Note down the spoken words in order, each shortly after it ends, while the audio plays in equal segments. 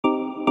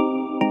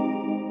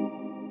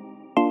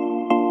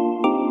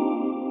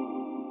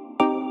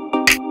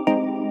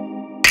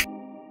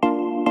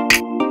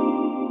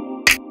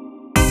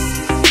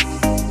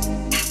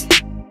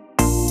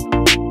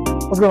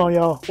What's going on,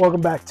 y'all? Welcome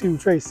back to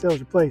Trace Sells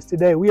Your Place.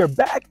 Today we are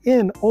back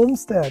in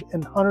Olmsted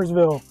in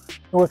Huntersville,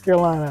 North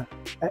Carolina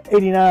at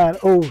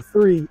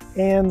 8903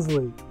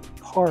 Ansley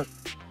Park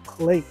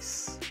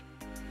Place.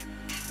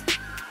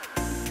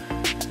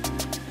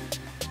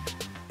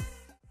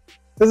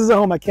 This is a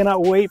home I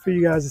cannot wait for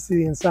you guys to see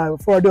the inside.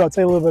 Before I do, I'll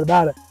tell you a little bit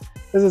about it.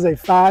 This is a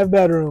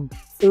 5-bedroom,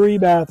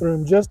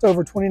 3-bathroom, just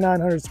over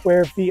 2,900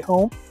 square feet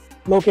home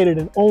located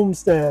in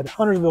Olmsted,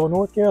 Huntersville,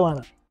 North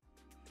Carolina.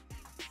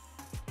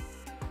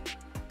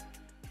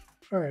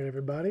 All right,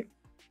 everybody.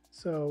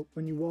 So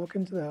when you walk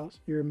into the house,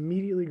 you're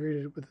immediately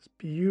greeted with this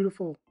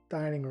beautiful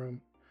dining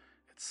room.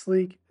 It's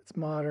sleek, it's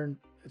modern,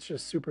 it's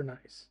just super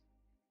nice.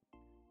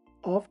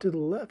 Off to the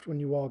left when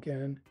you walk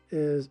in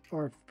is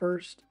our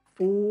first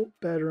full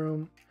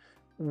bedroom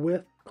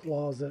with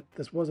closet.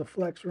 This was a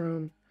flex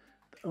room.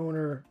 The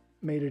owner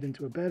made it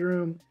into a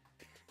bedroom.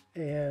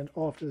 And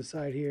off to the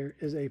side here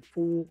is a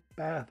full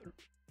bathroom,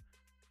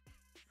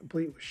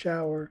 complete with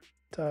shower,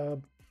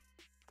 tub,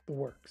 the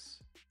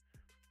works.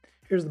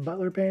 Here's the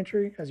butler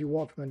pantry as you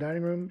walk from the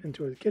dining room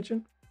into the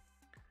kitchen.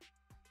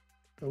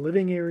 The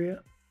living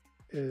area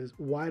is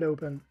wide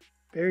open,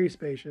 very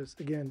spacious.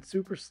 Again,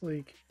 super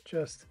sleek,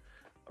 just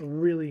a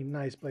really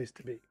nice place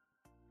to be.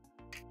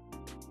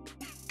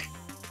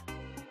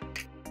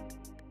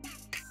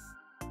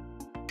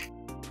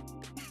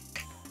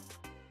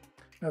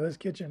 Now this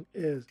kitchen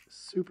is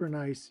super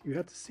nice. You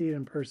have to see it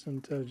in person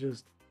to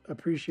just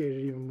appreciate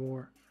it even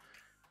more.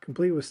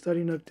 Complete with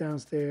study nook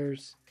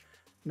downstairs.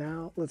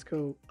 Now let's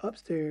go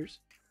upstairs.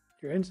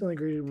 You're instantly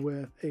greeted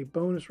with a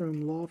bonus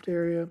room loft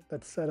area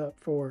that's set up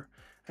for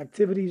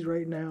activities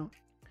right now.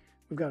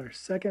 We've got our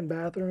second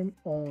bathroom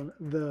on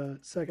the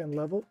second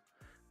level.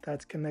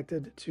 That's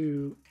connected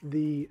to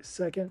the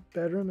second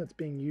bedroom that's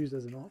being used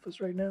as an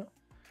office right now.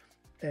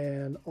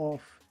 And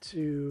off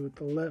to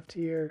the left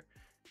here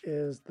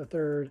is the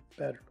third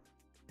bedroom.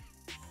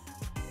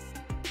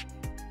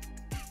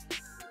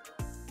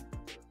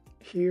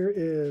 Here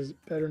is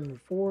bedroom number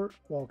 4,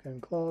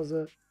 walk-in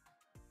closet,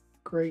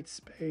 great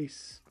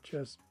space,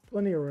 just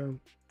plenty of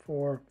room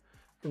for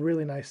a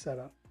really nice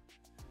setup.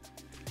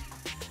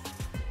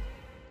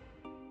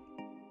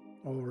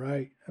 All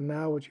right, and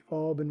now what you've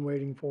all been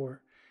waiting for.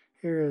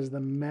 Here is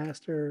the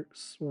master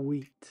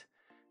suite.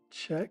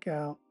 Check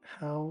out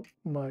how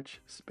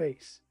much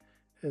space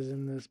is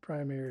in this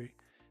primary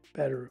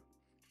bedroom.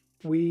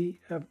 We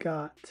have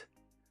got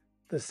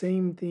the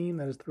same theme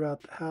that is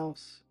throughout the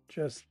house,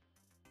 just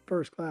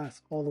first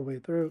class all the way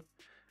through.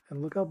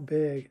 And look how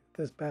big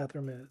this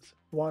bathroom is.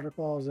 Water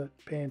closet,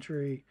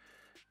 pantry,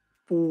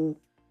 full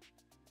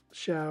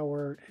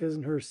shower, his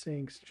and her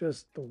sinks,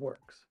 just the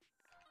works.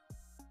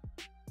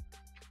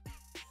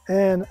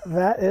 And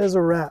that is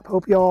a wrap.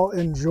 Hope y'all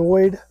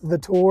enjoyed the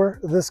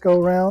tour this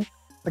go round.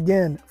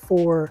 Again,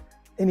 for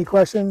any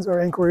questions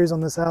or inquiries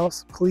on this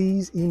house,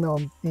 please email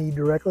me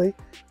directly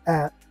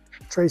at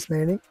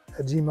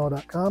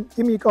tracemanning@gmail.com.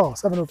 Give me a call,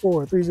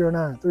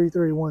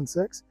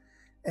 704-309-3316.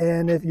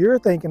 And if you're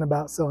thinking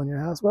about selling your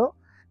house, well,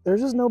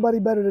 there's just nobody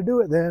better to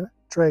do it than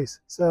Trace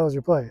Sells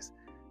Your Place.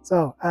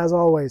 So, as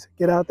always,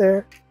 get out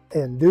there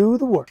and do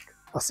the work.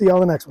 I'll see y'all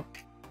in the next one.